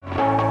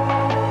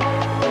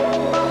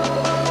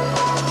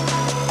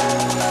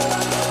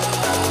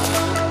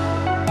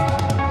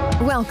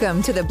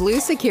Welcome to the Blue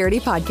Security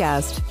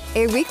Podcast,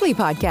 a weekly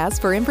podcast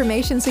for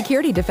information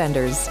security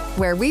defenders,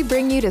 where we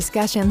bring you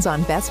discussions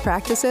on best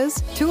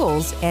practices,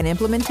 tools, and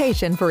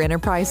implementation for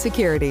enterprise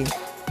security.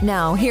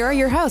 Now, here are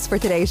your hosts for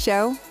today's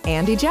show,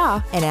 Andy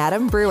Jha and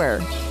Adam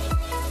Brewer.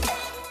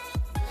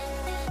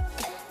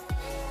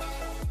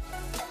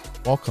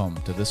 Welcome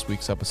to this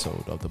week's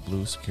episode of the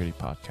Blue Security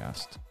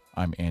Podcast.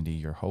 I'm Andy,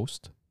 your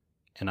host.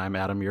 And I'm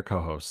Adam, your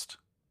co-host.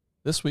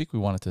 This week, we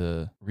wanted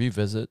to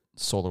revisit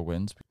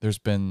SolarWinds. There's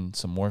been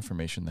some more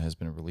information that has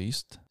been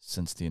released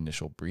since the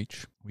initial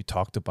breach. We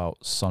talked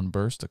about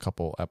Sunburst a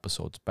couple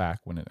episodes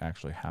back when it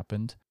actually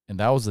happened, and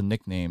that was the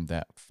nickname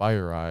that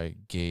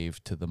FireEye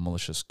gave to the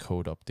malicious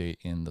code update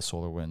in the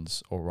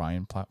SolarWinds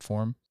Orion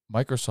platform.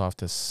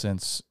 Microsoft has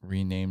since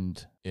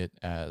renamed it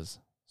as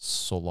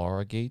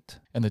SolarGate,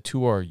 and the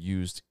two are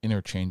used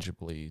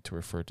interchangeably to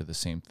refer to the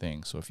same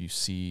thing. So if you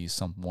see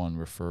someone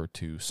refer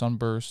to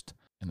Sunburst,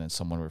 and then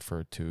someone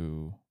referred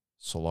to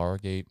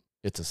SolarGate,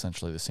 it's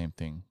essentially the same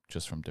thing,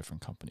 just from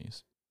different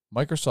companies.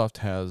 Microsoft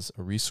has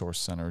a resource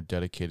center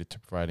dedicated to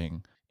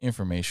providing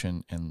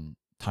information and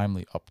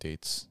timely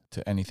updates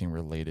to anything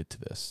related to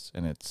this,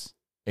 and it's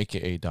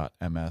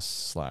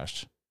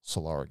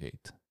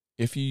aka.ms/SolarGate.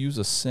 If you use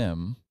a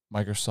SIEM,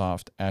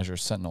 Microsoft Azure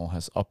Sentinel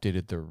has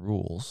updated their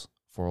rules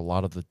for a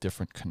lot of the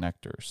different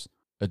connectors.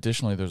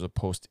 Additionally, there's a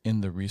post in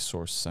the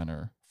resource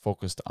center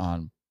focused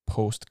on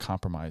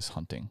post-compromise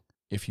hunting.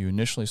 If you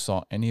initially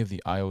saw any of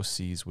the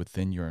IOCs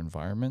within your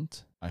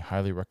environment, I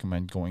highly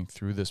recommend going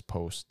through this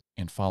post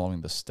and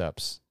following the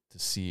steps to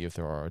see if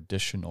there are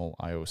additional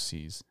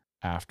IOCs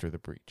after the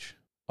breach.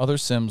 Other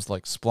SIEMs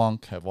like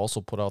Splunk have also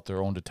put out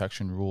their own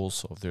detection rules,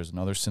 so if there's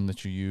another SIEM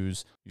that you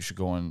use, you should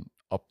go and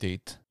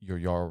update your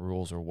YARA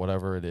rules or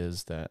whatever it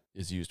is that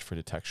is used for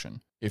detection.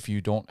 If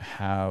you don't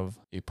have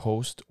a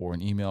post or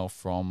an email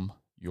from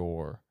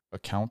your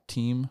account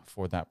team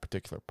for that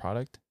particular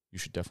product, you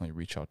should definitely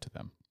reach out to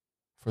them.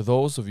 For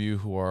those of you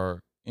who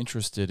are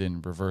interested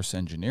in reverse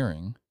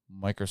engineering,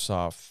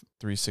 Microsoft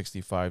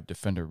 365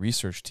 Defender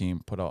research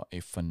team put out a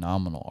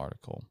phenomenal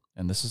article.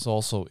 And this is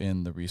also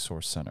in the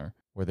Resource Center,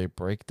 where they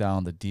break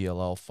down the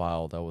DLL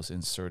file that was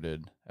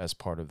inserted as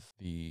part of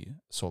the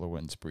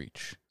SolarWinds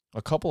breach.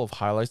 A couple of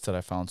highlights that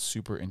I found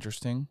super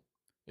interesting.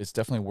 It's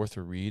definitely worth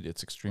a read.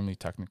 It's extremely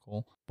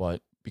technical,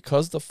 but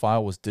because the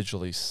file was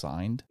digitally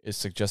signed, it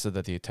suggested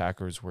that the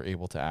attackers were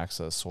able to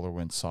access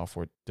SolarWinds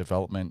software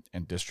development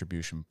and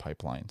distribution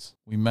pipelines.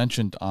 We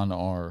mentioned on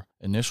our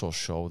initial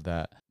show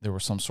that there were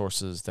some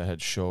sources that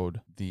had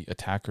showed the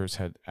attackers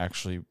had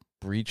actually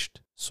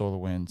breached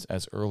SolarWinds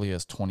as early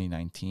as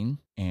 2019,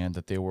 and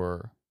that they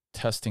were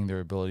testing their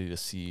ability to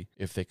see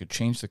if they could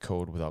change the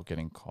code without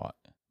getting caught.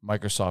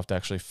 Microsoft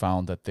actually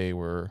found that they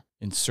were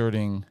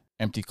inserting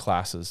empty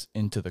classes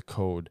into the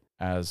code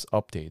as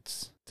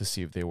updates to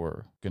see if they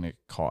were going to get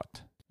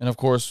caught. And of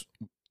course,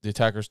 the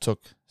attackers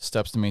took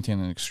steps to maintain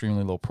an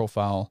extremely low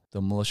profile.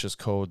 The malicious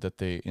code that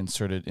they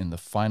inserted in the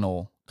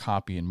final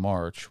copy in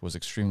March was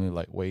extremely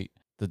lightweight.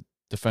 The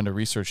Defender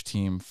research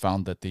team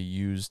found that they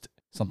used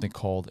something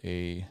called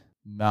a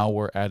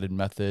malware added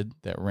method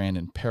that ran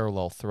in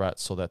parallel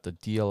threats so that the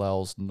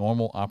DLL's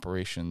normal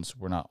operations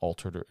were not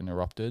altered or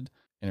interrupted,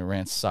 and it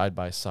ran side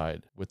by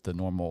side with the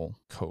normal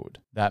code.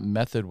 That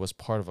method was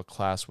part of a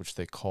class which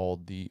they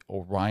called the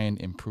Orion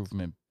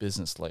Improvement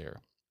Business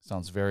Layer.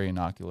 Sounds very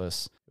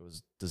innocuous. It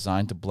was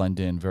designed to blend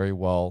in very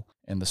well,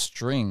 and the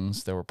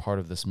strings that were part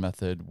of this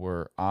method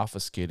were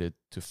obfuscated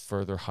to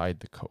further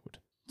hide the code.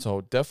 So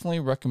definitely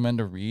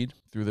recommend a read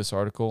through this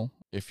article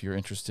if you're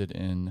interested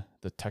in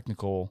the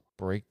technical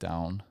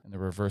breakdown and the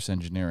reverse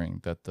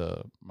engineering that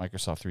the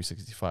Microsoft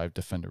 365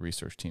 Defender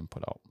research team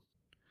put out.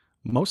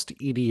 Most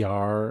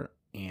EDR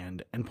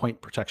and endpoint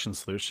protection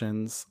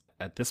solutions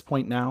at this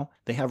point now,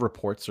 they have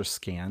reports or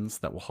scans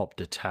that will help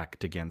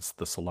detect against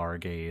the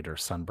SolarGate or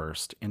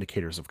Sunburst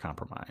indicators of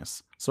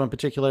compromise. So in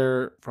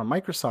particular, from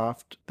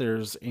Microsoft,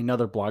 there's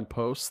another blog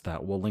post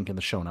that we'll link in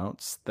the show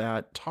notes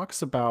that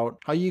talks about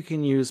how you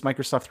can use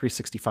Microsoft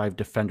 365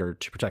 Defender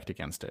to protect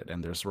against it.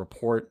 And there's a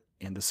report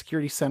in the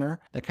Security Center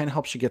that kind of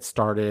helps you get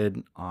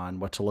started on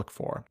what to look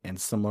for.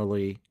 And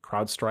similarly,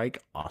 CrowdStrike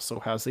also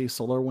has a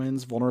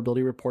SolarWinds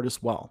vulnerability report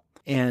as well.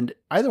 And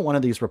either one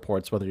of these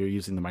reports, whether you're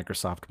using the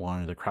Microsoft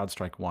one or the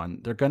CrowdStrike one,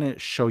 they're going to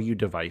show you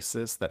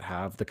devices that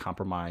have the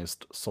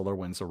compromised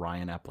SolarWinds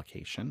Orion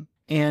application.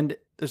 And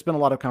there's been a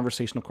lot of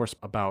conversation, of course,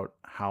 about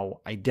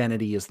how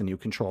identity is the new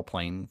control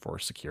plane for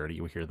security.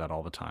 We hear that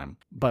all the time.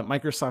 But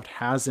Microsoft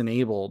has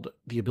enabled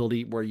the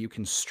ability where you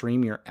can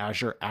stream your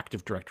Azure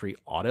Active Directory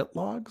audit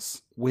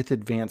logs with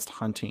advanced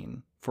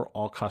hunting for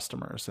all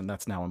customers, and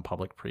that's now in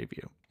public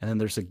preview. And then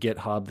there's a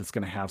GitHub that's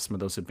going to have some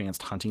of those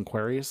advanced hunting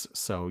queries,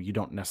 so you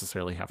don't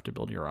necessarily have to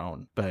build your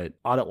own. But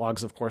audit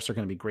logs, of course, are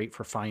going to be great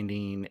for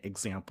finding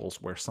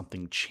examples where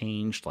something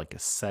changed, like a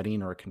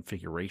setting or a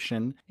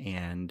configuration,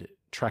 and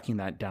tracking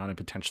that down and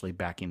potentially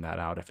backing that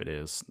out if it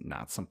is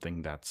not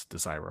something that's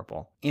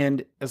desirable.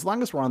 And as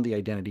long as we're on the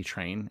identity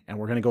train, and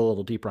we're going to go a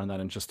little deeper on that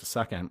in just a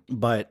second,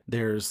 but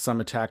there's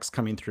some attacks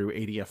coming through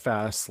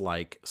ADFS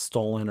like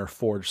stolen or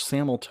forged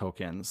SAML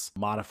tokens,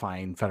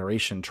 modifying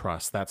Federation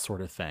trust, that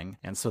sort of thing.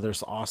 And so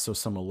there's also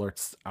some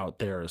alerts out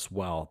there as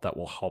well that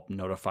will help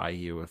notify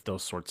you if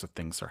those sorts of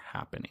things are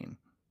happening.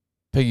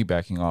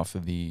 Piggybacking off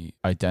of the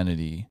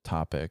identity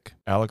topic,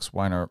 Alex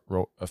Weiner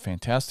wrote a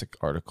fantastic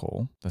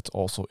article that's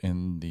also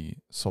in the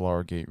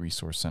SolarGate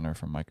Resource Center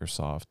from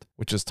Microsoft,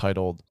 which is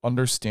titled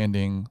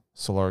Understanding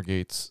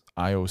SolarGate's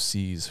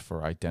IOCs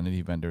for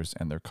Identity Vendors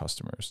and Their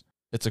Customers.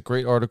 It's a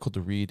great article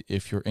to read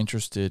if you're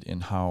interested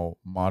in how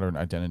modern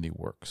identity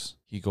works.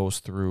 He goes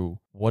through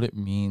what it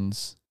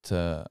means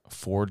to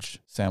forge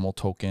SAML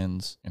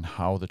tokens and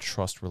how the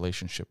trust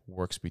relationship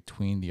works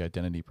between the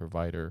identity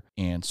provider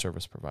and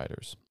service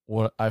providers.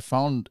 What I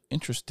found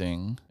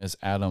interesting, as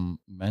Adam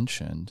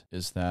mentioned,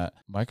 is that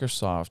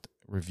Microsoft,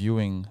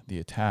 reviewing the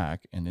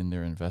attack and in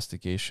their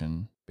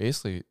investigation,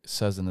 basically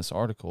says in this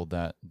article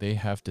that they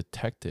have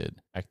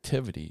detected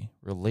activity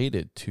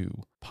related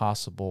to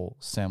possible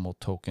SAML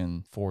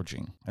token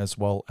forging, as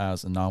well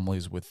as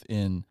anomalies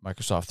within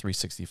Microsoft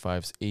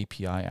 365's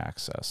API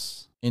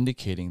access,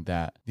 indicating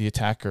that the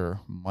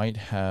attacker might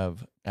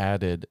have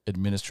added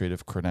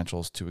administrative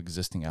credentials to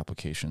existing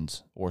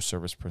applications or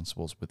service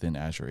principals within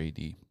Azure AD.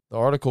 The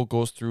article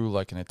goes through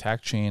like an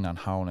attack chain on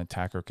how an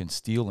attacker can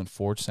steal and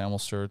forge SAML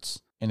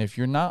certs. And if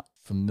you're not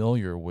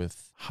familiar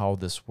with how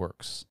this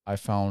works, I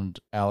found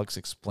Alex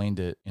explained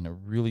it in a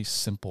really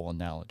simple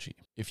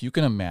analogy. If you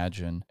can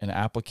imagine an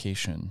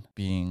application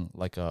being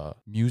like a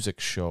music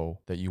show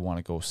that you want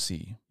to go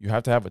see, you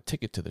have to have a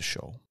ticket to the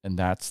show, and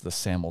that's the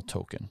SAML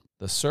token.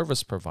 The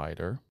service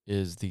provider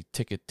is the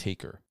ticket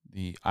taker.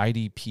 The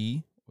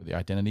IDP, or the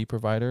identity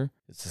provider,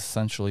 is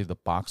essentially the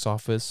box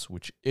office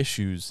which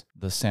issues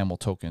the SAML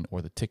token,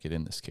 or the ticket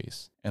in this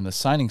case. And the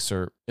signing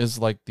cert is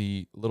like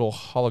the little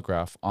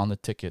holograph on the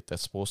ticket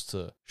that's supposed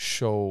to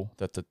show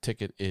that the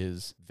ticket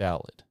is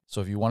valid.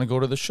 So if you want to go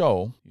to the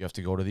show, you have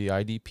to go to the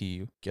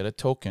IDP, get a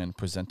token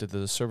presented to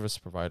the service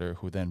provider,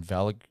 who then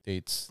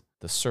validates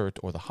the cert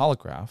or the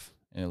holograph,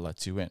 and it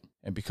lets you in.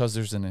 And because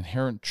there's an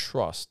inherent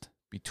trust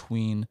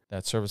between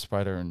that service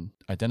provider and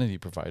identity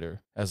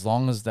provider, as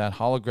long as that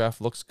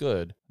holograph looks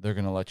good, they're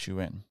going to let you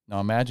in. Now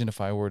imagine if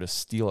I were to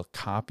steal a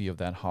copy of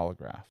that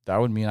holograph. That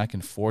would mean I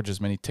can forge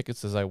as many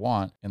tickets as I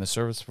want, and the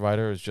service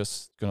provider is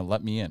just going to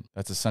let me in.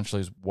 That's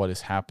essentially what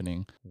is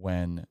happening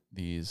when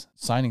these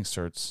signing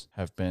certs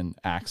have been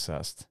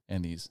accessed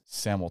and these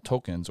SAML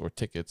tokens or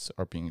tickets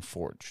are being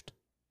forged.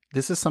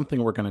 This is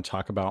something we're going to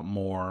talk about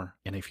more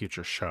in a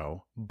future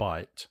show,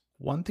 but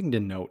one thing to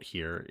note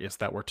here is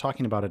that we're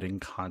talking about it in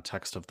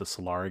context of the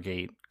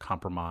SolarGate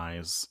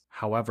compromise.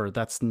 However,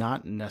 that's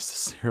not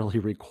necessarily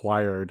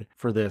required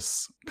for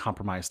this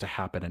compromise to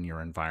happen in your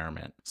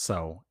environment.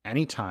 So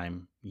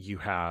anytime you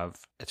have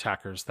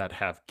attackers that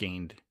have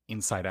gained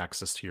inside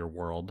access to your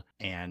world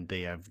and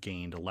they have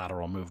gained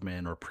lateral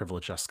movement or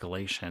privilege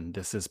escalation,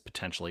 this is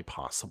potentially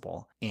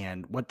possible.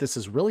 And what this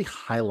has really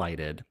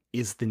highlighted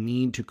is the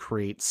need to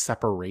create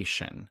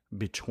separation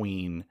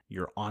between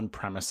your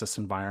on-premises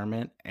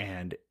environment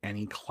and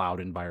any cloud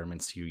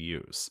environments you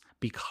use.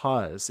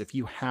 Because if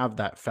you have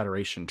that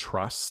federation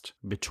trust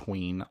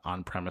between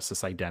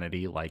on-premises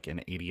identity, like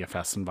an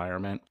ADFS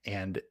environment,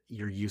 and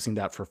you're using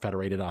that for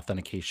federated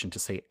authentication to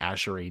say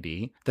Azure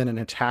AD, then an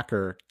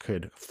attacker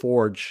could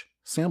forge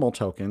SAML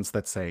tokens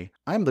that say,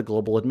 I'm the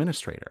global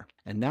administrator.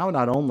 And now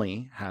not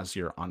only has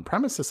your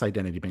on-premises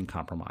identity been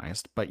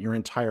compromised, but your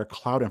entire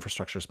cloud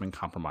infrastructure has been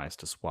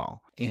compromised as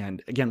well.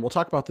 And again, we'll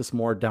talk about this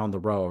more down the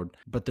road,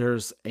 but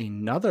there's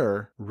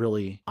another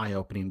really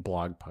eye-opening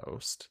blog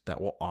post that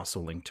we'll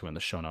also link to in the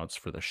show notes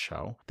for the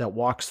show that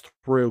walks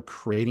through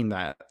creating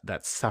that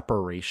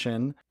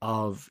separation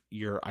of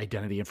your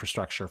identity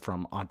infrastructure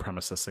from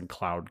on-premises and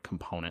cloud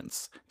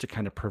components to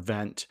kind of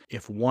prevent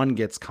if one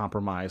gets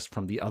compromised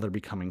from the other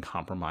becoming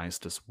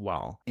compromised as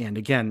well. And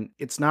again,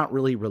 it's not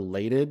really related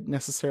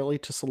necessarily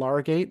to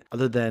SolarGate,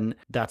 other than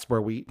that's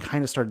where we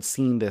kind of started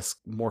seeing this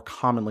more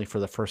commonly for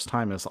the first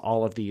time, as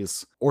all of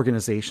these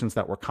organizations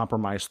that were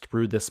compromised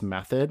through this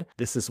method.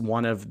 This is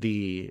one of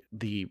the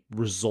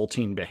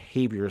resulting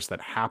behaviors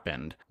that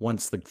happened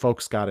once the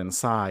folks got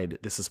inside.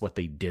 This is what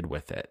they did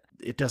with it.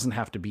 It doesn't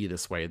have to be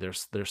this way.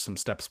 There's some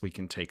steps we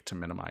can take to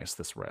minimize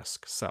this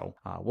risk. So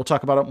we'll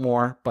talk about it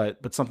more,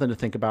 but something to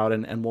think about,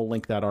 and we'll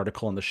link that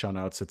article in the show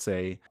notes. It's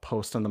a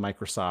post on the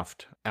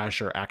Microsoft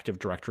Azure Active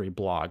Directory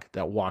blog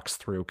that walks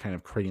through kind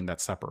of creating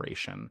that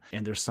separation.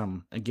 And there's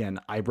some, again,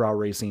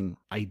 eyebrow-raising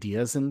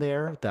ideas in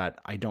there that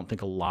I don't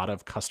think a lot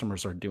of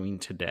customers are doing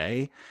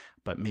today,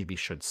 but maybe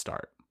should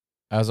start.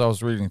 As I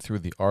was reading through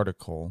the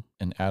article,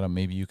 and Adam,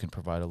 maybe you can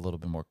provide a little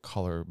bit more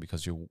color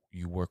because you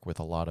work with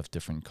a lot of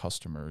different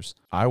customers.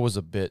 I was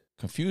a bit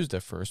confused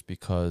at first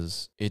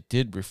because it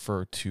did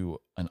refer to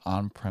an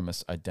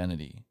on-premise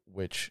identity,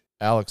 which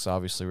Alex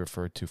obviously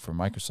referred to for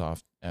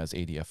Microsoft as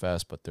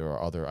ADFS, but there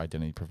are other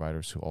identity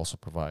providers who also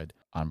provide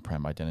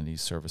on-prem identity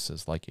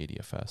services like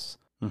ADFS.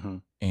 Mm-hmm.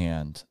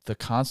 And the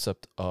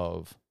concept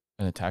of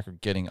an attacker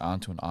getting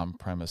onto an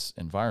on-premise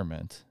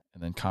environment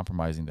and then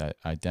compromising that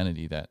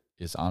identity that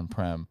is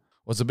on-prem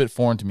was a bit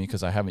foreign to me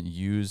because I haven't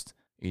used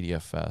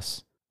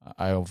ADFS.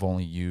 I have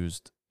only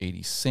used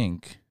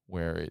AD-Sync,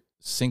 where it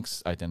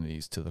syncs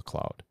identities to the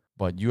cloud.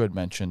 But you had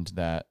mentioned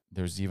that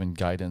there's even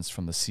guidance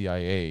from the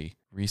CIA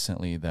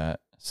recently that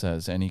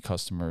says any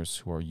customers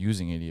who are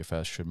using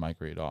ADFS should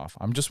migrate off.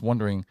 I'm just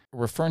wondering,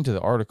 referring to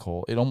the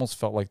article, it almost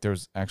felt like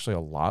there's actually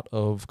a lot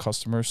of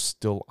customers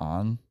still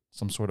on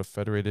some sort of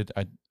federated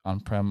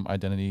on-prem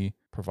identity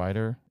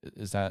provider.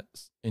 Is that,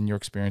 in your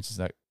experience, is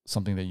that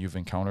something that you've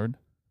encountered?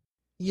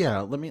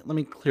 Yeah, let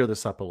me clear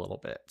this up a little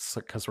bit,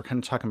 because we're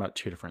kind of talking about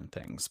two different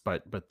things,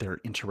 but they're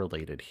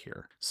interrelated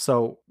here.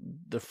 So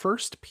the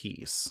first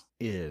piece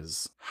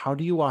is, how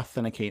do you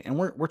authenticate? And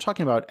we're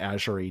talking about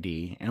Azure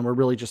AD, and we're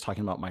really just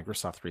talking about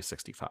Microsoft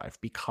 365,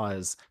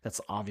 because that's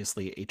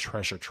obviously a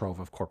treasure trove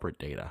of corporate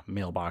data,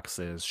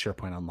 mailboxes,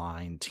 SharePoint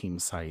Online, team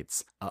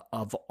sites,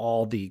 of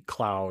all the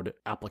cloud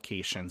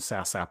applications,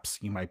 SaaS apps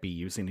you might be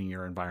using in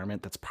your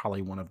environment. That's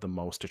probably one of the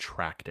most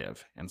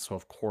attractive. And so,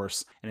 of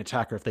course, an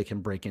attacker, if they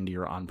can break into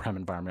your on-prem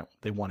environment,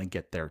 they want to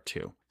get there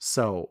too.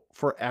 So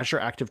for Azure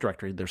Active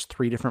Directory, there's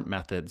 3 different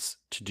methods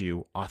to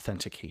do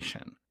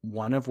authentication.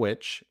 One of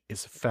which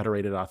is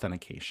federated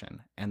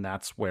authentication. And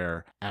that's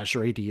where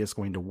Azure AD is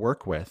going to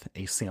work with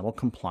a SAML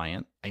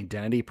compliant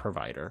identity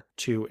provider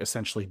to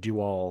essentially do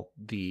all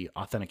the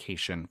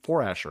authentication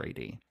for Azure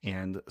AD.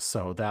 And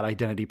so that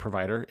identity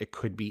provider, it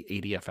could be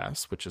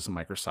ADFS, which is a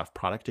Microsoft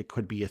product. It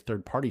could be a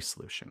third-party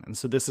solution. And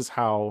so this is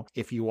how,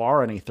 if you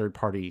are on a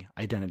third-party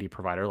identity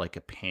provider like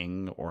a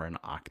Ping or an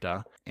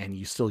Okta, and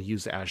you still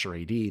use Azure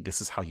AD,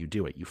 this is how you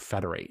do it. You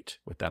federate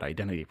with that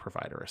identity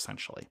provider,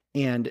 essentially.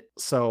 And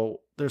so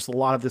there's a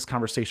lot of this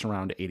conversation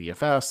around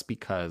ADFS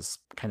because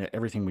kind of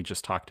everything we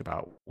just talked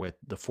about with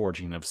the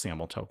forging of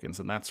SAML tokens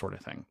and that sort of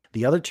thing.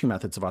 The other 2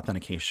 methods of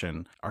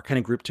authentication are kind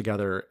of grouped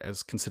together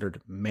as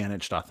considered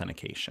managed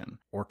authentication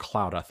or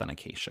cloud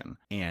authentication.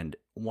 And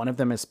one of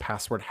them is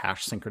password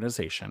hash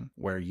synchronization,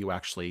 where you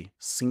actually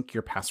sync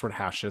your password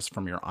hashes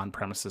from your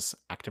on-premises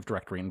Active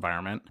Directory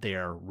environment. They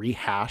are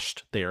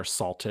rehashed, they are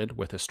salted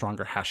with a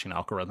stronger hashing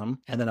algorithm,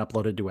 and then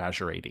uploaded to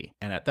Azure AD.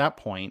 And at that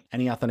point,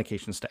 any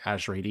authentications to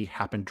Azure AD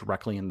happen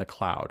directly in the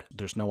cloud.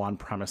 There's no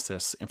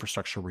on-premises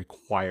infrastructure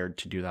required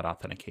to do that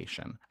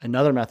authentication.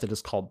 Another method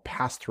is called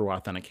pass-through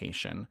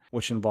authentication,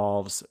 which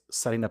involves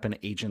setting up an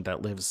agent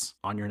that lives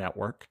on your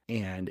network,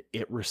 and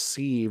it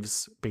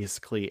receives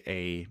basically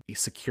a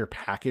secure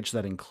package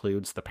that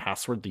includes the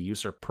password the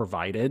user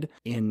provided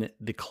in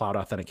the cloud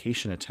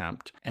authentication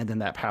attempt, and then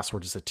that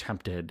password is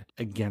attempted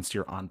against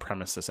your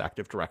on-premises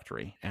Active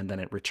Directory, and then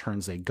it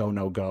returns a go,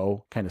 no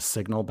go kind of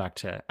signal back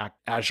to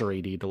Azure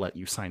AD to let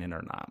you sign in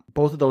or not.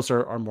 Both of those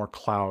are more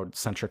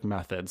cloud-centric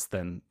methods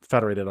than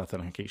federated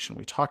authentication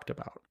we talked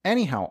about.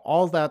 Anyhow,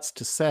 all that's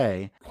to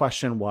say, the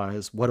question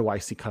was, what do I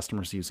see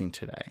customers using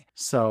today?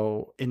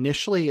 So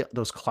initially,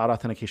 those cloud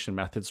authentication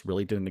methods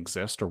really didn't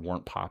exist or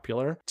weren't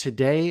popular.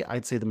 Today,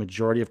 I'd say the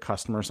majority of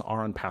customers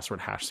are on password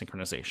hash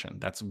synchronization.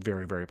 That's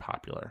very, very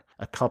popular.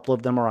 A couple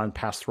of them are on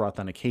pass-through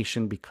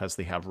authentication because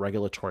they have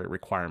regulatory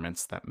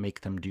requirements that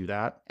make them do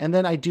that. And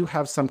then I do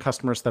have some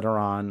customers that are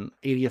on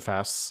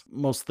ADFS,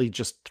 mostly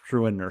just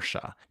through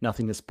inertia.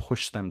 Nothing has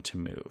pushed them to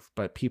move,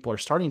 but people are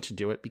starting to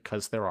do it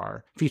because there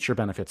are feature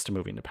benefits to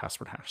moving to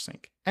password hash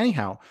sync.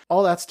 Anyhow,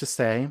 all that's to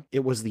say,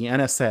 it was the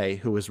NSA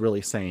who was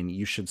really saying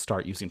you should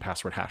start using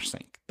password hash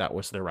sync. That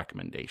was their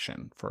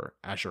recommendation for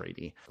Azure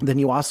AD. Then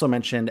you also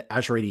mentioned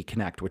Azure AD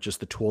Connect, which is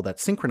the tool that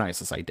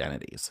synchronizes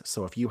identities.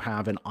 So if you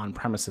have an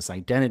on-premises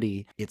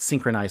identity, it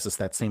synchronizes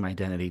that same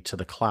identity to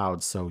the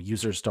cloud, so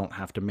users don't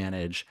have to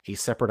manage a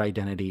separate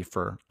identity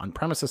for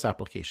on-premises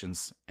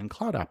applications and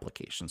cloud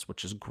applications,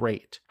 which is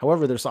great.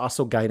 However, there's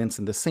also guidance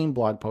in the same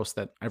blog post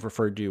that I've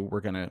referred to,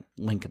 we're going to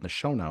link in the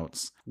show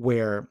notes,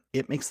 where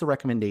it makes the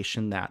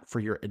recommendation that for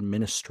your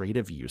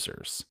administrative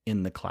users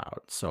in the cloud,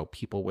 so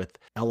people with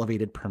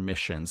elevated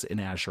permissions in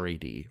Azure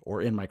AD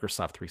or in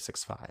Microsoft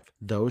 365,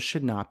 those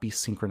should not be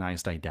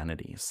synchronized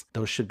identities.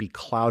 Those should be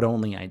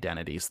cloud-only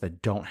identities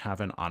that don't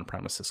have an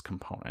on-premises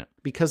component.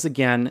 Because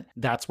again,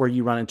 that's where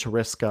you run into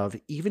risk of,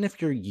 even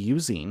if you're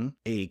using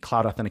a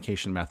cloud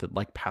authentication method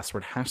like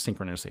password hash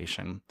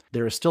synchronization,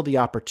 there is still the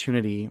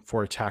opportunity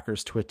for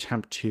attackers to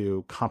attempt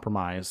to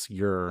compromise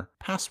your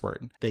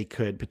password. They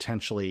could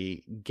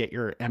potentially get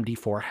your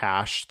MD4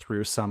 hash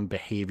through some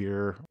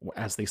behavior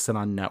as they sit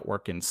on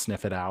network and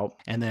sniff it out.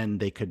 And then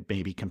they could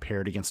maybe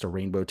compare it against a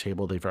rainbow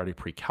table they've already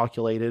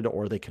pre-calculated,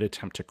 or they could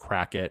attempt to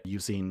crack it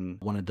using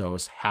one of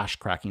those hash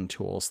cracking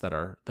tools that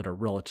are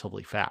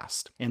relatively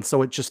fast. And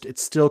so it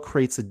still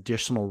creates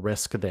additional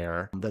risk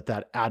there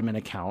that admin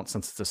account,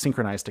 since it's a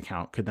synchronized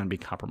account, could then be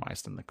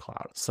compromised in the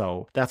cloud.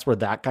 So that's where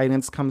that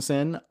guidance comes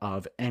in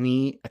of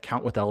any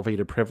account with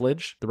elevated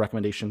privilege. The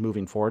recommendation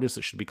moving forward is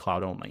it should be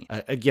cloud only.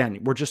 Again,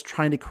 we're just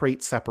trying to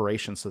create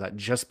separation so that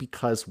just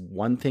because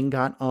one thing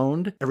got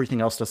owned,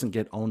 everything else doesn't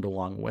get owned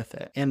along with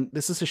it. And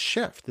this is a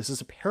shift. This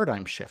is a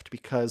paradigm shift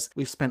because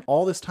we've spent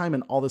all this time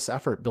and all this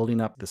effort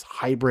building up this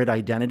hybrid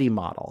identity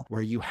model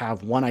where you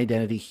have one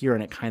identity here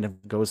and it kind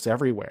of goes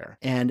everywhere.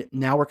 And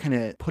now we're kind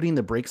of putting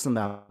the brakes on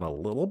that a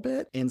little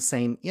bit and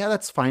saying, yeah,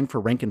 that's fine for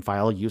rank and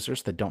file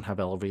users that don't have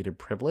elevated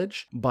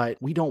privilege, but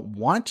we don't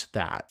want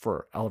that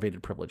for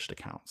elevated privileged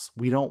accounts.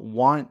 We don't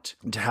want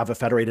to have a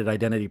federated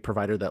identity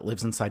provider that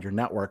lives inside your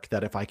network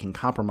that if I can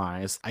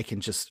compromise, I can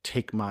just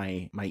take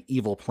my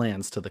evil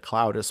plans to the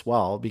cloud as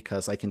well,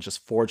 because I can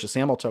just forge a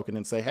SAML token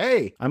and say,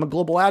 hey, I'm a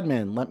global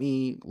admin. Let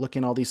me look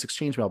in all these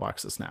Exchange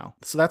mailboxes now.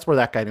 So that's where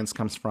that guidance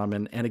comes from.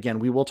 And again,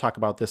 we will talk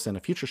about this in a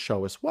future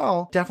show as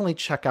well. Definitely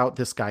check out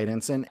this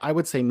guidance. And I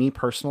would say, me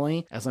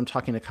personally, as I'm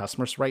talking to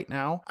customers right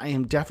now, I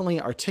am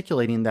definitely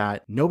articulating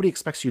that nobody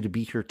expects you to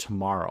be here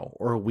tomorrow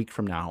or a week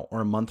from now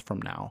or a month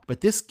from now.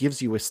 But this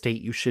gives you a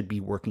state you should be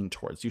working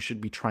towards. You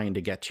should be trying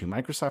to get to.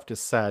 Microsoft has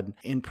said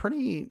in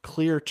pretty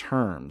clear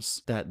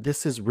terms that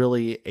this is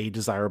really a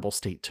desirable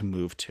state to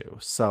move to.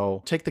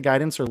 So take the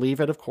guidance or leave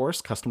it, of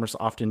course. Customers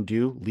often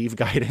do leave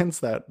guidance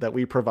that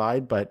we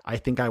provide, but I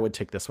think I would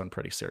take this one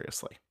pretty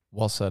seriously.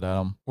 Well said,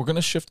 Adam. We're going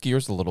to shift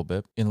gears a little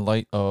bit. In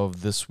light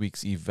of this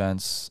week's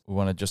events, we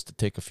want to just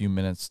take a few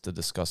minutes to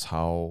discuss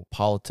how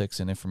politics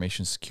and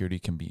information security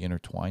can be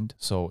intertwined.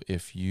 So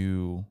if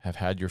you have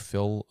had your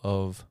fill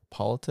of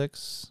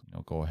politics,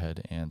 go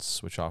ahead and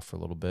switch off for a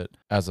little bit.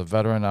 As a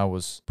veteran, I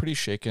was pretty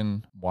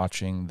shaken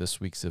watching this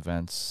week's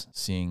events,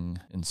 seeing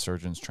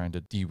insurgents trying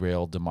to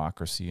derail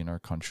democracy in our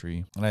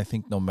country. And I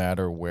think no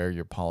matter where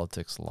your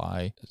politics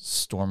lie,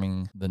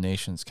 storming the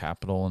nation's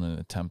capital in an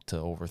attempt to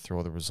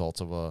overthrow the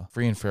results of a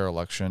free and fair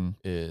election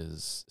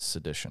is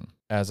sedition.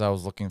 As I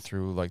was looking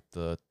through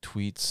the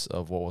tweets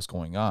of what was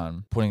going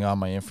on, putting on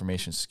my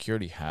information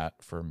security hat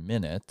for a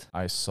minute,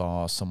 I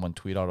saw someone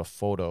tweet out a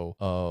photo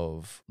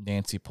of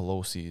Nancy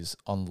Pelosi's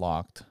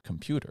unlocked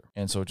computer.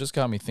 And so it just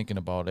got me thinking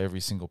about every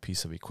single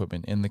piece of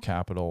equipment in the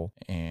Capitol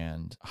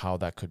and how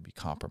that could be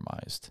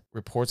compromised.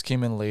 Reports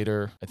came in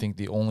later. I think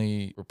the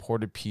only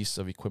reported piece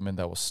of equipment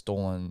that was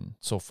stolen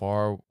so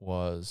far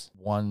was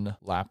one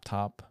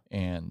laptop,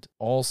 and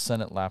all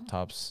Senate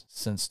laptops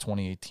since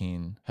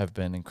 2018 have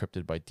been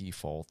encrypted by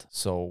default.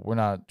 So we're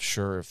not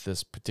sure if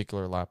this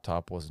particular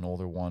laptop was an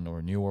older one or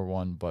a newer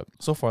one, but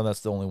so far that's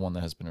the only one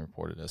that has been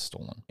reported as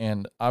stolen.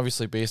 And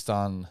obviously, based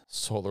on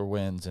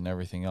SolarWinds and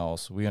everything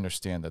else, we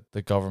understand that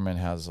the government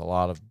has a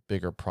lot of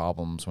bigger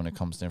problems when it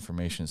comes to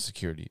information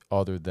security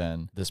other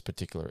than this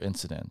particular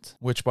incident,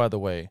 which, by the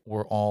way,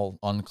 were all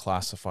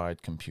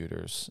unclassified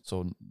computers.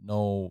 So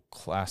no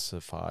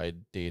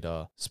classified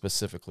data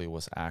specifically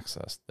was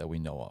accessed that we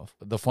know of.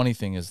 The funny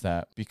thing is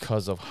that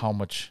because of how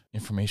much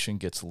information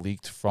gets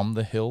leaked from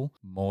the Hill,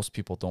 most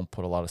people don't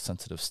put a lot of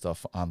sensitive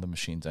stuff on the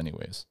machines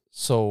anyways.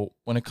 So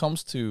when it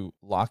comes to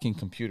locking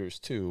computers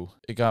too,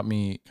 it got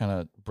me kind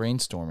of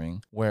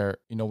brainstorming where,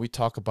 we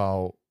talk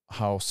about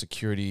how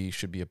security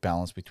should be a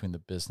balance between the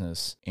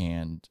business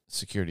and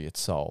security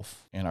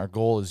itself. And our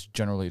goal is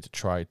generally to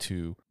try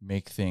to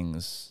make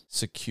things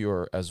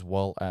secure as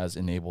well as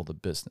enable the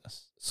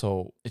business.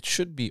 So it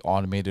should be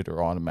automated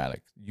or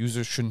automatic.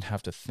 Users shouldn't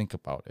have to think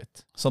about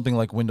it. Something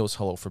like Windows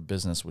Hello for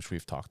Business, which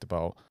we've talked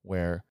about,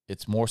 where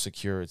it's more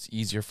secure, it's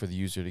easier for the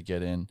user to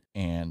get in,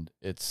 and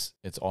it's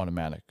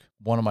automatic.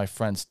 One of my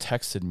friends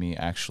texted me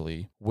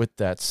actually with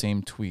that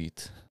same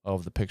tweet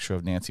of the picture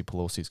of Nancy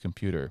Pelosi's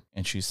computer.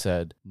 And she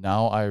said,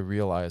 now I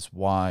realize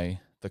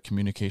why the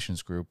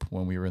communications group,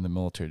 when we were in the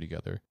military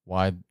together,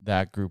 why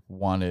that group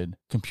wanted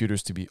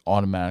computers to be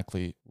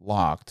automatically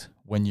locked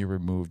when you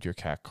removed your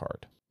CAC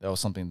card. That was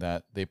something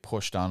that they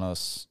pushed on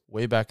us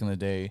way back in the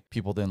day.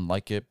 People didn't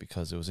like it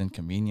because it was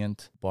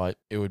inconvenient, but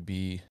it would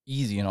be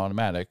easy and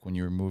automatic when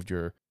you removed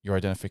your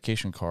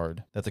identification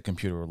card that the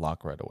computer would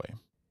lock right away.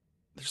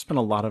 There's been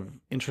a lot of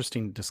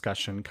interesting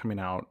discussion coming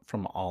out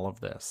from all of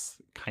this.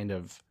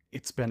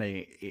 It's been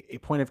a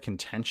point of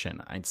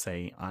contention, I'd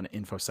say, on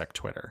InfoSec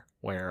Twitter,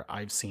 where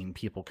I've seen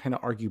people kind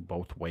of argue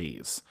both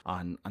ways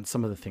on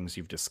some of the things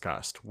you've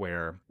discussed,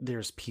 where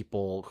there's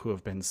people who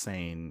have been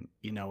saying,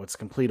 it's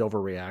complete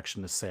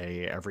overreaction to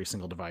say every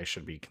single device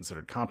should be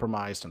considered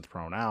compromised and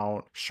thrown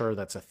out. Sure,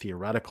 that's a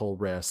theoretical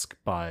risk,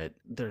 but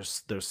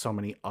there's so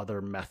many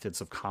other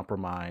methods of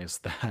compromise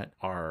that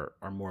are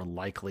more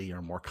likely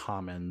or more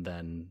common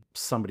than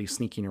somebody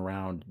sneaking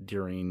around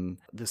during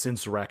this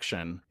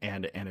insurrection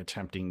and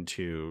attempting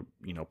to,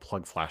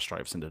 plug flash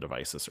drives into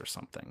devices or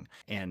something.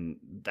 And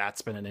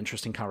that's been an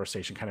interesting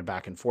conversation kind of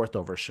back and forth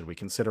over, should we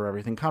consider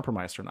everything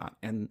compromised or not?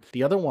 And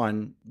the other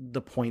one,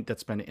 the point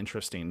that's been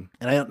interesting,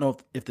 and I don't know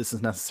if this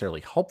is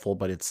necessarily helpful,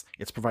 but it's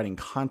providing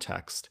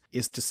context,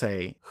 is to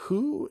say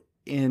who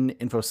in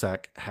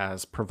InfoSec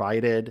has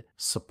provided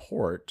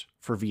support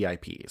for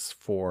VIPs,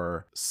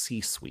 for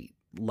C-suite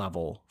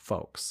level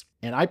folks.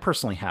 And I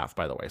personally have,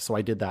 by the way. So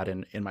I did that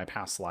in my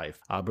past life.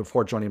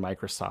 Before joining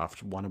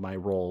Microsoft, one of my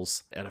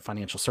roles at a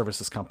financial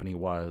services company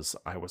was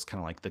I was kind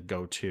of like the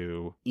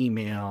go-to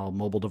email,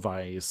 mobile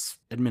device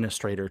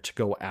administrator to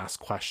go ask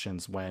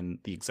questions when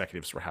the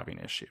executives were having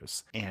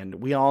issues. And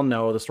we all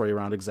know the story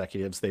around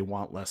executives. They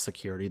want less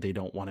security. They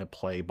don't want to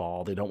play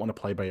ball. They don't want to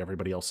play by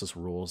everybody else's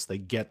rules. They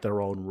get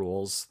their own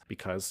rules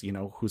because,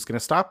 who's going to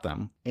stop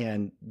them?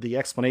 And the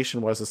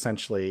explanation was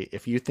essentially,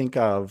 if you think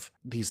of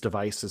these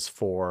devices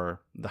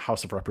for the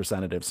House of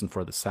Representatives and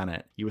for the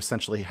Senate, you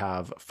essentially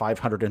have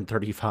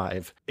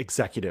 535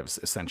 executives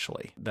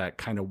essentially that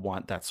kind of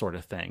want that sort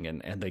of thing.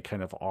 And they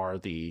kind of are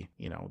the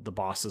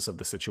bosses of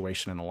the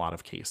situation in a lot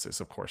of cases.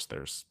 Of course,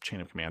 there's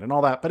chain of command and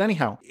all that. But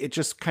anyhow, it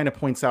just kind of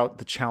points out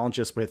the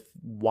challenges with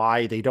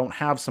why they don't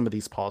have some of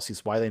these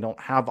policies, why they don't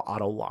have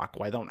auto lock,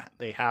 why don't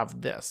they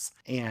have this.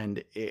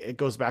 And it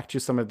goes back to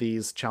some of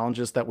these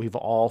challenges that we've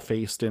all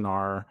faced in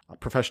our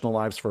professional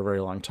lives for a very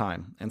long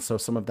time. And so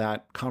some of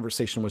that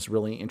conversation was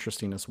really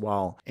interesting as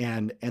well.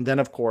 And then,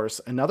 of course,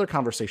 another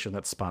conversation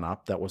that spun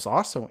up that was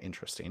also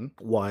interesting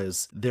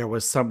was there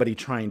was somebody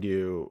trying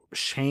to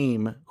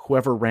shame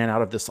whoever ran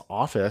out of this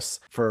office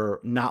for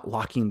not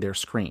locking their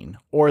screen.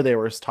 Or they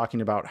were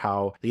talking about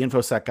how the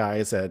InfoSec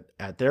guys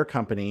at their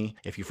company,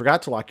 if you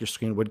forgot to lock your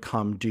screen, would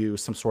come do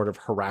some sort of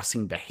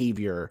harassing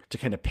behavior to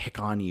kind of pick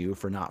on you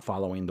for not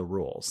following the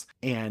rules.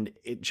 And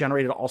it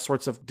generated all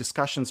sorts of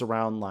discussions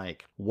around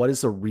like, what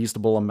is a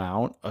reasonable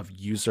amount of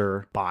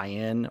user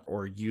buy-in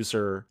or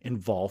user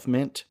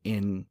involvement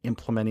in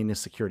implementing a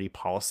security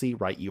policy,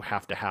 right? You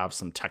have to have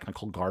some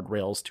technical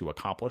guardrails to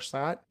accomplish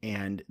that.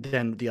 And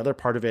then the other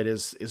part of it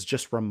is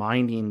just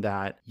reminding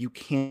that you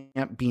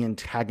can't be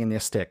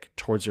antagonistic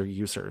towards your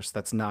users.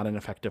 That's not an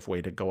effective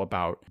way to go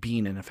about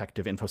being an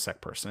effective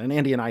InfoSec person. And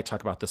Andy and I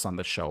talk about this on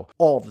the show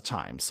all the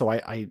time. So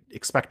I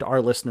expect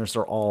our listeners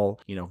are all,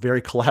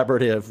 very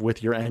collaborative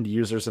with your end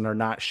users and are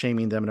not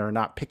shaming them and are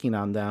not picking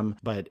on them.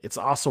 But it's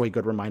also a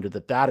good reminder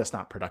that that is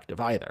not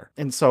productive either.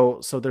 And so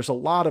there's a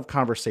lot of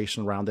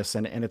conversation around this,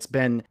 and it's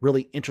been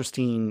really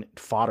interesting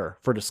fodder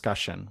for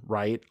discussion,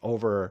 right?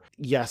 Over,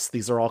 yes,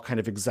 these are all kind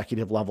of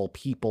executive level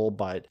people,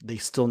 but they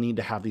still need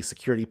to have these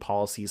security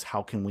policies.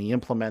 How can we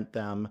implement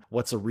them?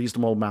 What's a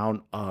reasonable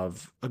amount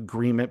of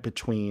agreement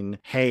between,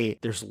 hey,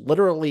 there's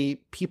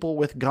literally people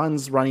with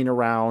guns running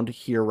around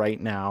here right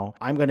now.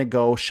 I'm going to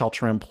go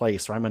shelter in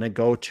place, or I'm going to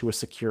go to a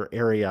secure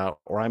area,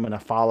 or I'm going to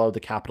follow the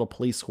Capitol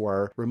Police who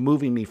are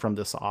removing me from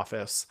this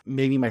office.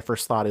 Maybe my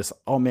first thought is,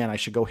 oh man, I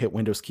should go hit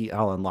Windows key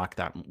L and lock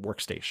that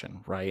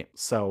workstation, right?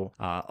 So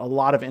a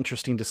lot of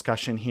interesting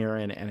discussion here,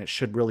 and it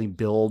should really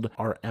build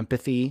our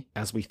empathy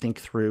as we think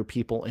through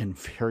people in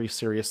very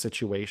serious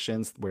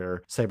situations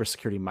where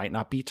cybersecurity might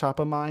not be top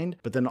of mind,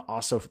 but then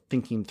also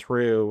thinking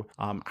through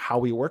how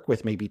we work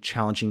with maybe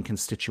challenging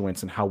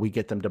constituents and how we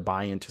get them to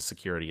buy into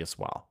security as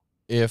well.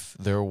 If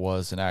there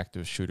was an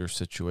active shooter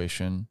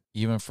situation,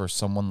 even for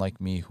someone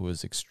like me who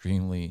is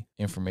extremely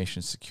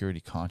information security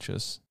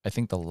conscious, I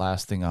think the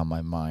last thing on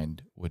my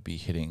mind would be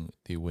hitting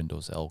the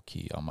Windows L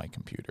key on my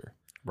computer.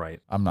 Right.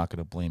 I'm not going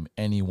to blame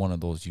any one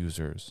of those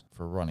users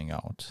for running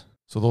out.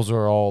 So those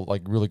are all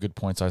like really good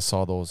points. I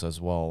saw those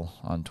as well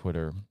on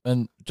Twitter.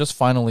 And just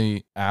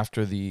finally,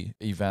 after the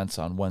events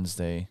on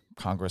Wednesday,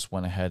 Congress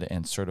went ahead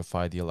and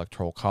certified the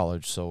Electoral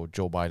College. So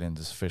Joe Biden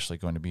is officially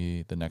going to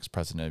be the next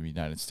president of the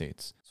United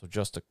States. So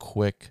just a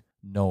quick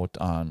note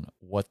on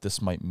what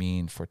this might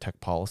mean for tech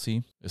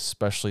policy,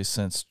 especially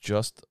since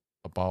just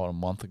about a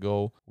month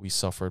ago, we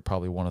suffered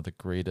probably one of the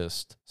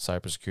greatest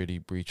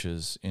cybersecurity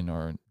breaches in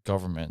our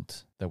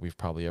government that we've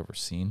probably ever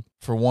seen.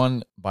 For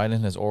one,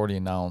 Biden has already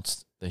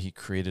announced that he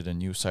created a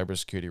new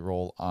cybersecurity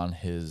role on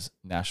his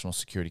National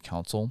Security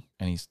Council,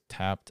 and he's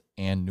tapped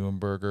Ann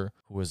Neuenberger,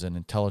 who is an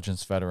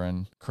intelligence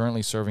veteran,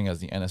 currently serving as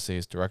the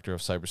NSA's Director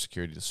of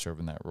Cybersecurity, to serve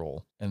in that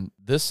role. And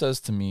this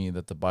says to me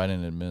that the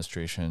Biden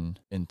administration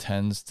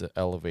intends to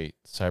elevate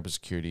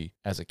cybersecurity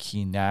as a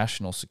key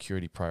national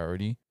security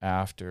priority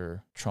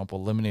after Trump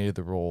eliminated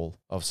the role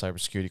of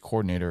cybersecurity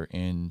coordinator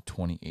in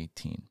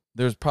 2018.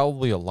 There's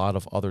probably a lot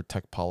of other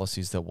tech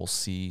policies that we'll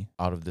see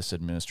out of this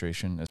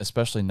administration,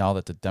 especially now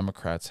that the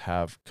Democrats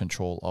have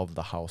control of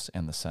the House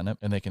and the Senate,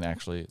 and they can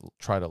actually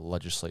try to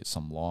legislate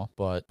some law.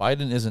 But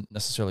Biden isn't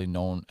necessarily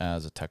known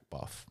as a tech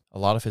buff. A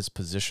lot of his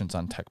positions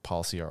on tech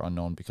policy are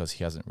unknown because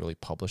he hasn't really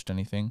published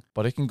anything,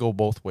 but it can go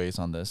both ways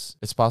on this.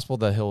 It's possible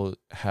that he'll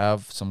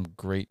have some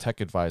great tech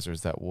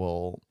advisors that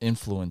will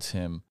influence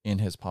him in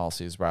his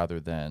policies rather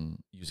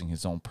than using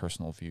his own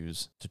personal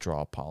views to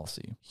draw a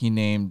policy. He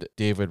named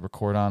David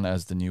Ricordan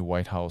as the new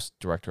White House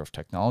Director of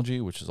Technology,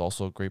 which is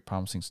also a great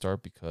promising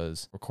start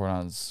because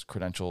Ricordan's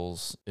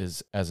credentials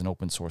is as an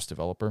open source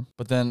developer.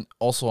 But then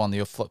also on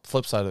the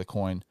flip side of the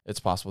coin, it's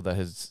possible that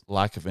his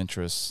lack of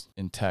interest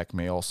in tech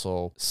may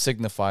also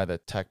signify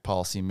that tech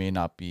policy may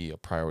not be a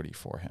priority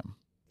for him.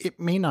 It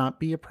may not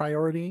be a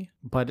priority,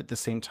 but at the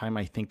same time,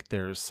 I think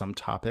there's some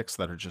topics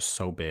that are just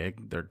so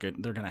big, they're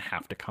going to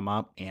have to come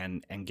up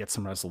and get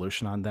some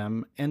resolution on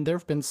them. And there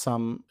have been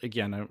some,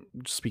 again,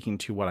 speaking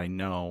to what I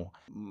know,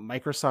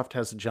 Microsoft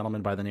has a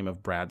gentleman by the name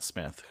of Brad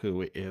Smith,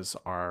 who is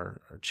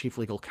our chief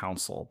legal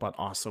counsel, but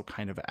also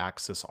kind of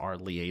acts as our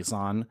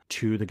liaison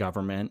to the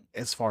government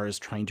as far as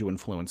trying to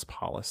influence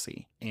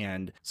policy.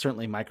 And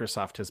certainly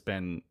Microsoft has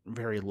been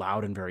very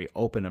loud and very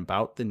open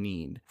about the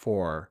need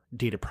for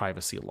data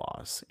privacy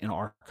laws in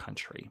our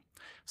country.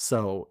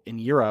 So in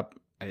Europe,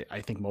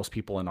 I think most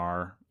people in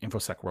our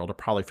InfoSec world are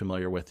probably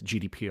familiar with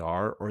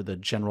GDPR, or the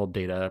General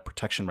Data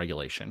Protection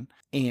Regulation.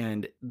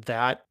 And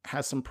that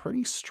has some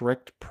pretty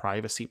strict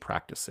privacy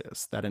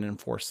practices that it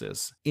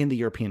enforces in the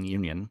European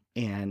Union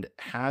and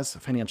has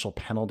financial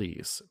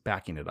penalties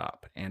backing it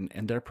up. And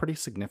they're pretty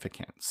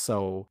significant.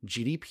 So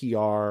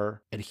GDPR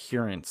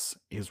adherence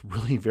is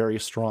really very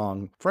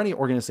strong for any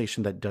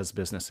organization that does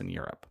business in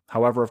Europe.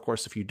 However, of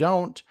course, if you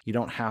don't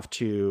have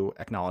to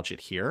acknowledge it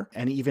here.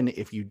 And even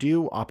if you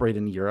do operate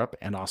in Europe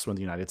and also in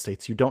the United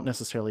States, you don't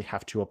necessarily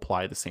have to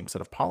apply the same set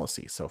of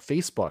policies. So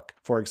Facebook,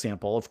 for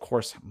example, of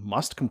course,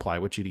 must comply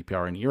with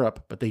GDPR in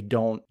Europe, but they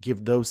don't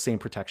give those same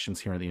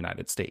protections here in the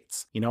United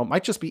States. It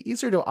might just be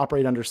easier to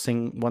operate under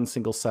one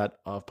single set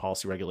of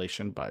policy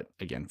regulation, but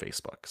again,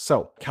 Facebook.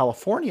 So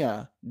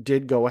California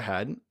did go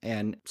ahead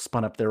and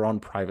spun up their own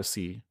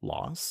privacy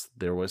laws.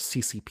 There was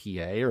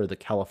CCPA, or the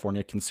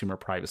California Consumer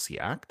Privacy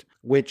Act,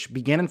 which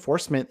began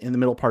enforcement in the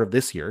middle part of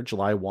this year,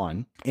 July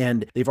 1.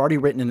 And they've already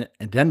written an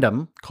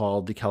addendum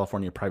called the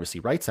California Privacy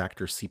Rights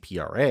Act, or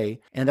CPRA,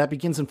 and that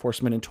begins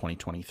enforcement in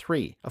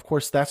 2023. Of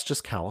course, that's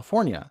just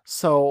California.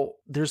 So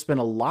there's been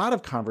a lot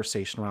of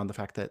conversation around the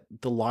fact that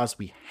the laws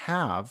we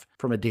have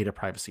from a data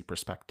privacy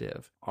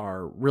perspective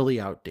are really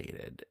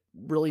outdated,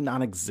 really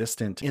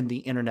non-existent in the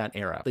internet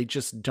era. They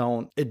just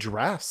don't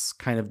address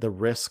kind of the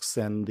risks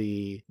and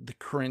the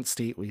current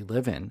state we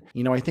live in.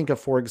 I think of,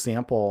 for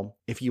example,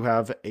 if you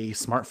have a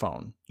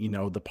smartphone,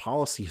 the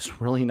policy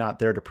is really not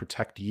there to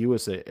protect you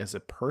as a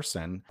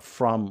person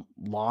from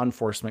law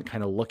enforcement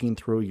kind of looking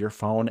through your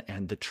phone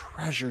and the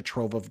treasure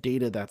trove of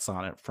data that's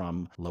on it,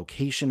 from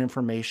location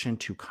information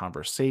to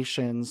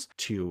conversations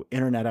to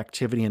internet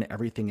activity and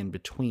everything in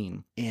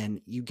between.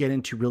 And you get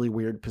into really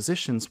weird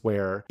positions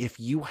where if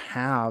you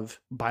have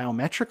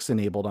biometrics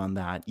enabled on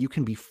that, you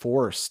can be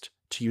forced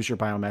to use your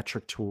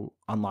biometric to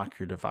unlock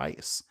your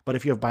device. But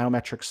if you have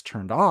biometrics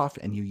turned off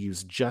and you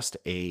use just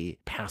a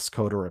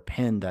passcode or a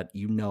PIN that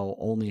you know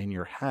only in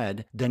your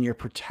head, then you're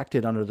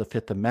protected under the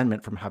Fifth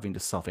Amendment from having to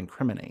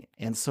self-incriminate.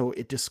 And so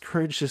it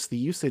discourages the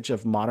usage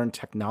of modern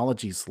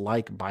technologies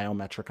like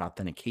biometric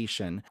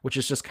authentication, which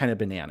is just kind of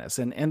bananas.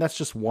 And that's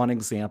just one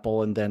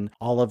example. And then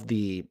all of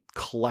the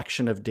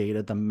collection of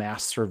data, the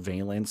mass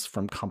surveillance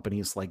from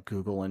companies like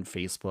Google and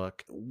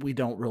Facebook, we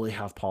don't really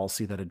have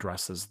policy that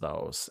addresses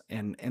those.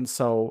 And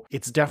so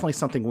it's definitely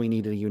something we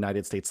need at a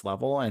United States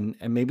level. And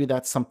maybe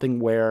that's something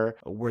where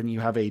when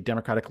you have a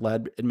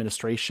Democratic-led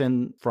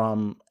administration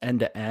from end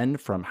to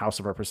end, from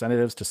House of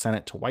Representatives to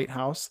Senate to White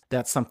House,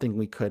 that's something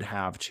we could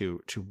have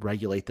to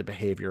regulate the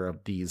behavior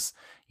of these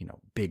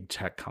big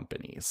tech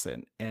companies.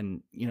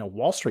 And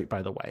Wall Street,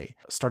 by the way,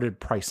 started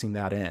pricing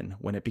that in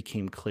when it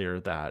became clear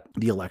that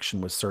the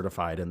election was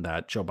certified and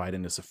that Joe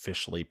Biden is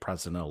officially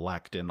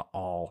president-elect in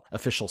all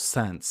official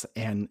sense,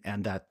 and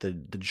that the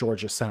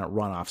Georgia Senate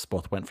runoffs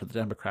both went for the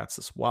Democrats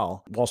as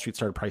well. Wall Street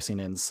started pricing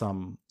in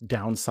some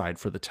downside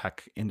for the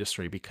tech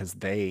industry because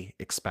they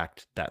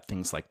expect that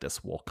things like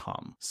this will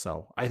come.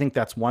 So I think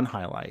that's one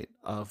highlight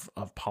of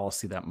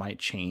policy that might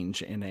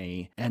change in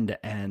a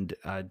end-to-end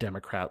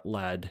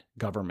Democrat-led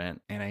government.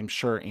 And I'm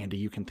sure, Andy,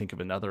 you can think of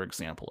another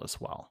example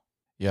as well.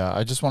 Yeah,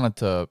 I just wanted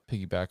to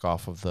piggyback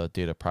off of the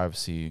data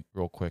privacy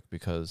real quick,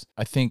 because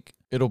I think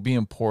it'll be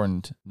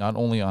important not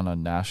only on a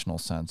national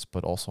sense,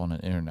 but also on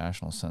an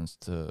international sense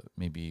to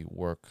maybe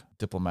work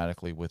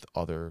diplomatically with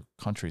other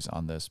countries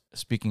on this.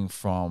 Speaking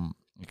from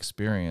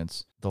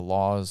experience, the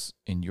laws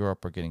in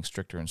Europe are getting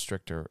stricter and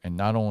stricter. And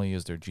not only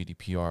is there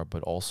GDPR,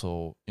 but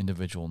also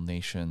individual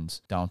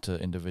nations down to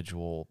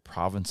individual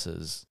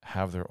provinces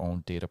have their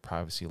own data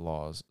privacy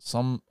laws.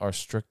 Some are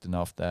strict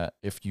enough that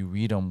if you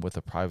read them with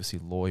a privacy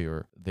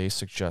lawyer, they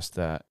suggest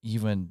that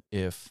even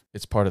if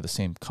it's part of the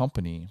same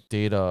company,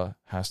 data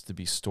has to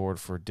be stored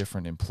for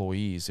different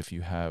employees. If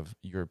you have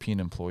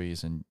European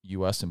employees and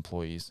US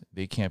employees,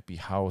 they can't be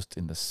housed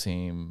in the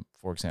same,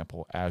 for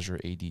example, Azure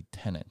AD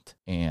tenant.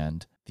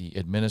 And the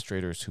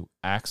administrators who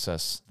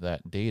access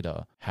that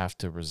data have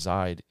to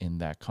reside in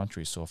that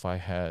country. So if I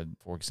had,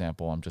 for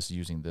example, I'm just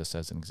using this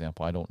as an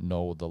example, I don't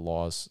know the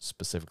laws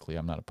specifically,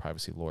 I'm not a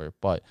privacy lawyer,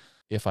 but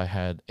if I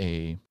had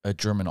a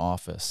German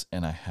office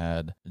and I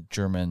had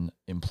German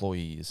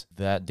employees,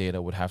 that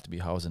data would have to be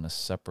housed in a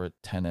separate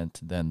tenant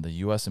than the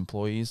US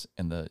employees,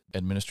 and the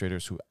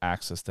administrators who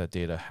access that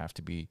data have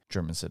to be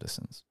German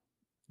citizens.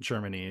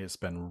 Germany has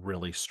been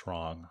really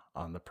strong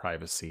on the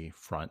privacy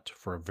front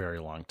for a very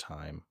long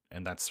time.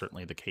 and that's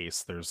certainly the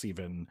case. There's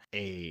even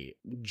a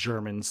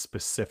German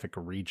specific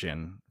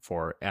region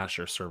for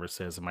Azure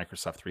services and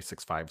Microsoft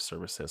 365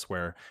 services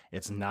where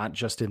it's not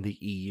just in the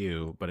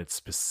EU, but it's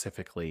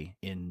specifically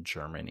in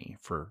Germany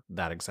for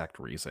that exact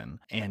reason.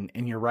 And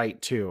you're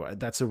right too.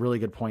 That's a really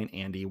good point,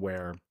 Andy,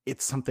 where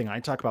it's something I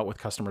talk about with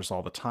customers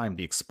all the time.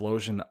 The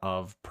explosion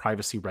of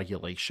privacy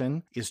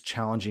regulation is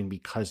challenging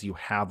because you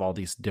have all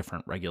these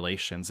different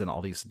regulations and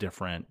all these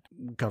different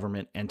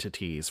government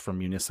entities, from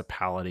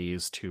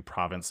municipalities to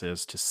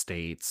provinces to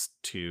states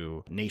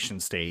to nation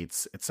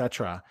states,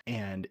 etc.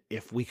 And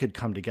if we could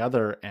come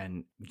together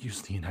and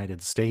use the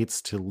United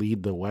States to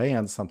lead the way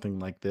on something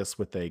like this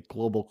with a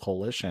global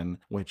coalition,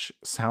 which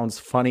sounds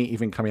funny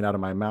even coming out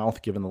of my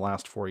mouth given the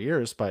last 4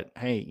 years, but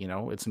hey,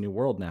 it's a new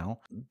world now.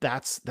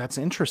 That's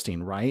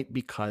interesting, right?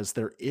 Because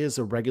there is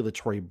a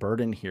regulatory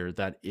burden here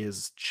that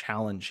is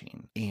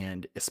challenging.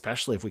 And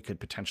especially if we could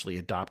potentially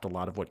adopt a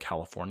lot of what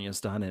California has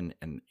done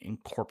and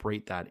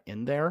incorporate that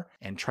in there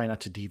and try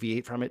not to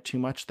deviate from it too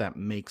much, that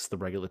makes the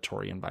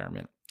regulatory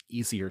environment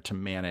easier to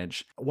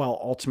manage, while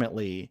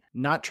ultimately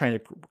not trying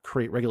to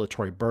create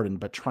regulatory burden,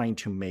 but trying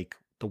to make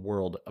the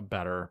world a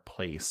better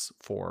place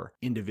for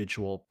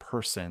individual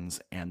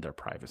persons and their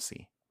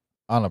privacy.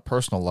 On a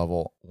personal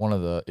level, one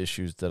of the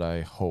issues that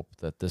I hope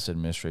that this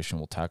administration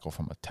will tackle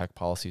from a tech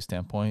policy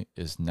standpoint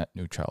is net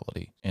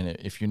neutrality. And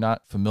if you're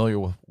not familiar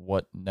with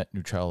what net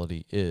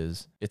neutrality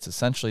is, it's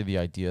essentially the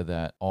idea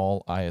that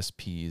all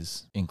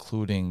ISPs,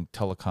 including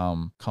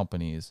telecom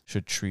companies,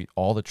 should treat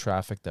all the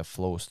traffic that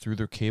flows through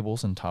their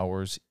cables and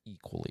towers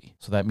equally.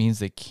 So that means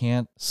they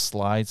can't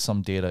slide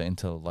some data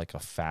into like a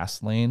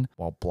fast lane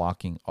while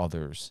blocking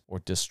others or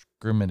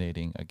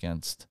discriminating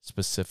against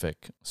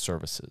specific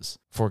services.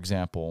 For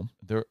example,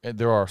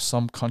 there are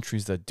some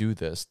countries that do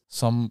this.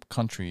 Some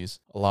countries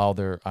allow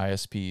their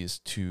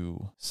ISPs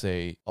to,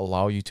 say,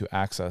 allow you to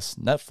access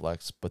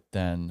Netflix, but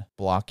then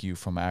block you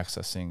from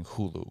accessing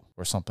Hulu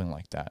or something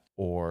like that,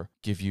 or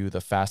give you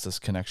the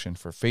fastest connection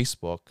for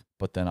Facebook,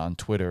 but then on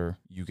Twitter,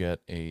 you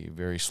get a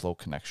very slow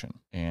connection.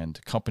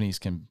 And companies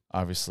can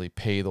obviously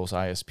pay those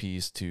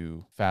ISPs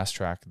to fast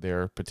track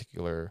their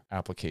particular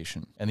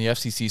application. And the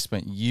FCC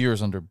spent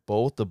years under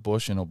both the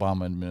Bush and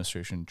Obama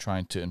administration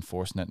trying to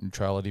enforce net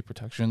neutrality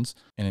protections.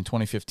 And in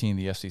 2015,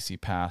 the FCC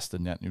passed the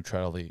net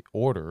neutrality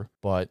order,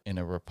 but in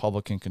a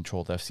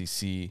Republican-controlled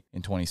FCC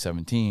in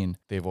 2017,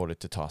 they voted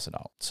to toss it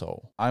out.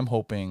 So I'm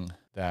hoping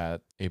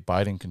that a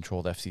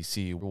Biden-controlled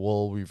FCC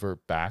will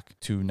revert back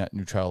to net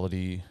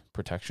neutrality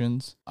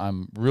protections.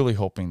 I'm really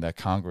hoping that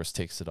Congress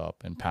takes it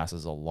up and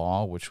passes a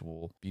law which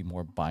will be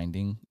more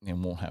binding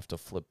and won't have to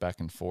flip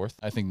back and forth.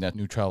 I think net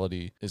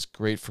neutrality is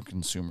great for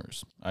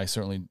consumers. I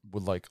certainly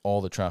would like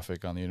all the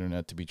traffic on the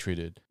internet to be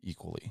treated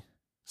equally.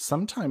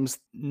 Sometimes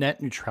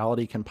net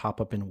neutrality can pop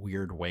up in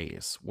weird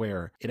ways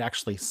where it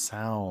actually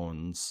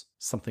sounds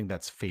something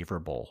that's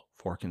favorable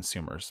for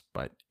consumers,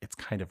 but it's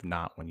kind of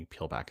not when you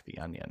peel back the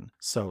onion.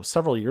 So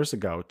several years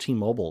ago,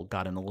 T-Mobile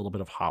got in a little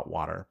bit of hot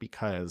water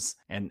because,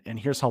 and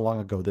here's how long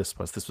ago this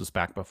was. This was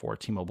back before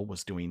T-Mobile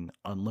was doing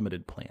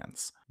unlimited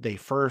plans. They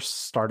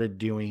first started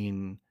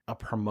doing a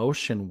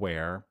promotion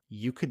where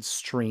you could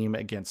stream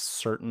against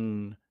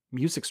certain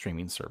music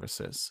streaming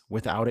services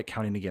without it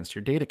counting against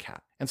your data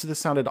cap. And so this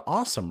sounded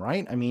awesome,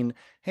 right? I mean,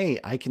 hey,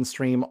 I can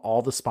stream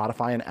all the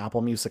Spotify and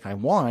Apple Music I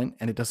want,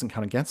 and it doesn't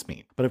count against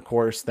me. But of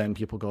course, then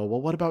people go,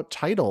 well, what about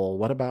Tidal?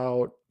 What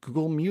about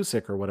Google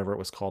Music or whatever it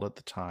was called at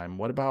the time?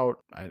 What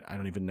about, I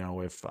don't even know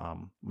if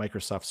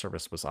Microsoft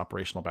service was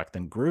operational back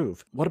then,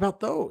 Groove. What about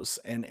those?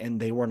 And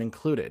they weren't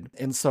included.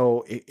 And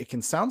so it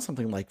can sound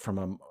something like,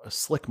 from a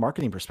slick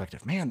marketing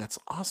perspective, man, that's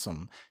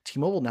awesome.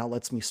 T-Mobile now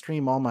lets me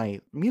stream all my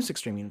music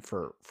streaming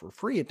for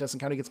free. It doesn't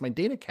count against my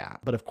data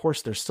cap. But of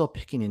course, they're still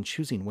picking and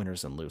choosing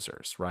winners and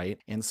losers, right?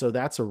 And so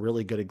that's a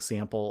really good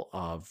example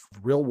of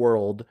real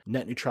world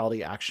net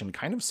neutrality action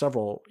kind of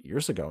several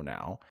years ago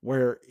now,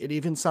 where it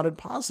even sounded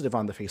positive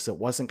on the face. It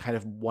wasn't kind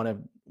of one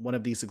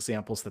of these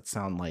examples that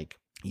sound like,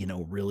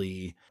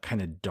 really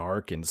kind of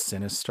dark and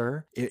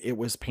sinister. It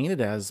was painted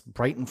as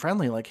bright and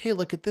friendly, like, hey,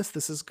 look at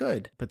this is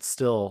good. But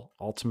still,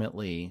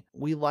 ultimately,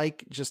 we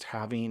like just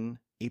having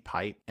a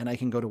pipe, and I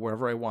can go to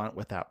wherever I want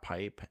with that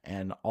pipe,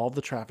 and all the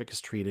traffic is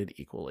treated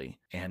equally.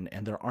 And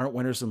there aren't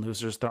winners and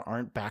losers. There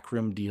aren't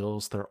backroom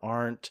deals. There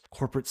aren't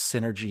corporate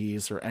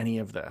synergies or any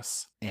of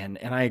this. And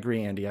I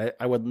agree, Andy.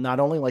 I would not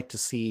only like to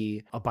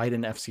see a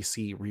Biden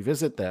FCC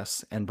revisit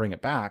this and bring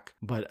it back,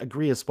 but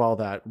agree as well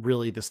that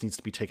really this needs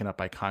to be taken up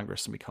by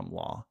Congress and become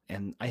law.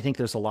 And I think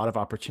there's a lot of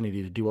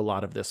opportunity to do a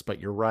lot of this,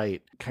 but you're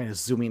right, kind of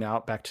zooming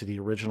out back to the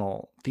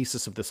original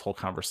thesis of this whole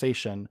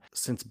conversation,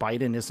 since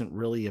Biden isn't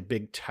really a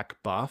big tech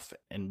buff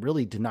and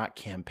really did not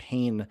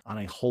campaign on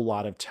a whole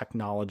lot of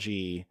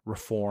technology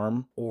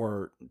reform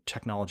or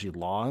technology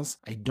laws,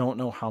 I don't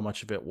know how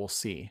much of it we'll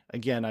see.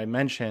 Again, I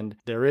mentioned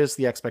there is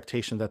the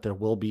expectation that there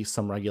will be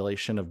some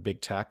regulation of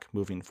big tech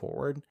moving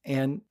forward,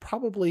 and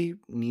probably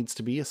needs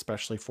to be,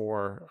 especially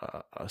for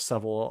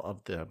several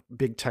of the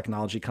big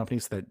technology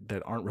companies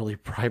that aren't really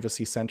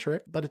privacy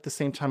centric. But at the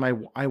same time,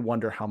 I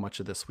wonder how much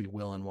of this we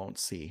will and won't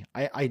see.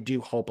 I do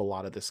hope a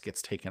lot of this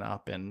gets taken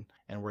up and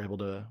we're able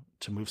to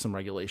move some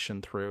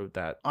regulation through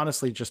that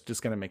honestly just is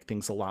going to make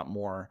things a lot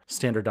more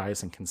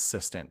standardized and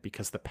consistent,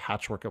 because the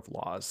patchwork of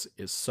laws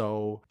is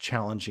so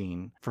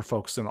challenging for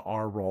folks in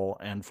our role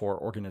and for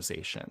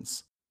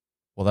organizations.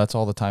 Well, that's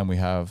all the time we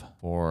have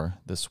for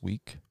this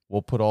week.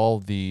 We'll put all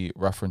the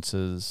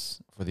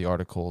references for the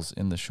articles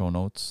in the show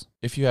notes.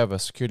 If you have a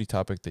security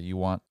topic that you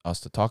want us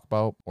to talk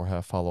about or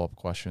have follow-up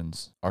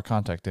questions, our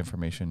contact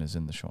information is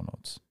in the show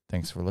notes.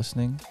 Thanks for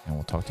listening, and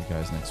we'll talk to you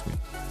guys next week.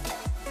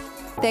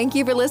 Thank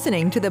you for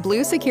listening to the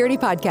Blue Security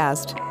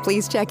Podcast.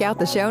 Please check out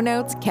the show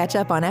notes, catch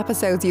up on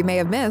episodes you may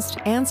have missed,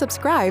 and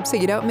subscribe so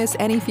you don't miss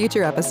any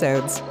future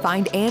episodes.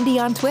 Find Andy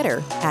on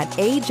Twitter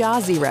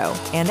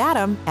 @AJaw0 and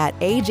Adam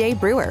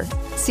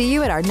 @AJBrewer. See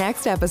you at our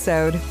next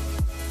episode.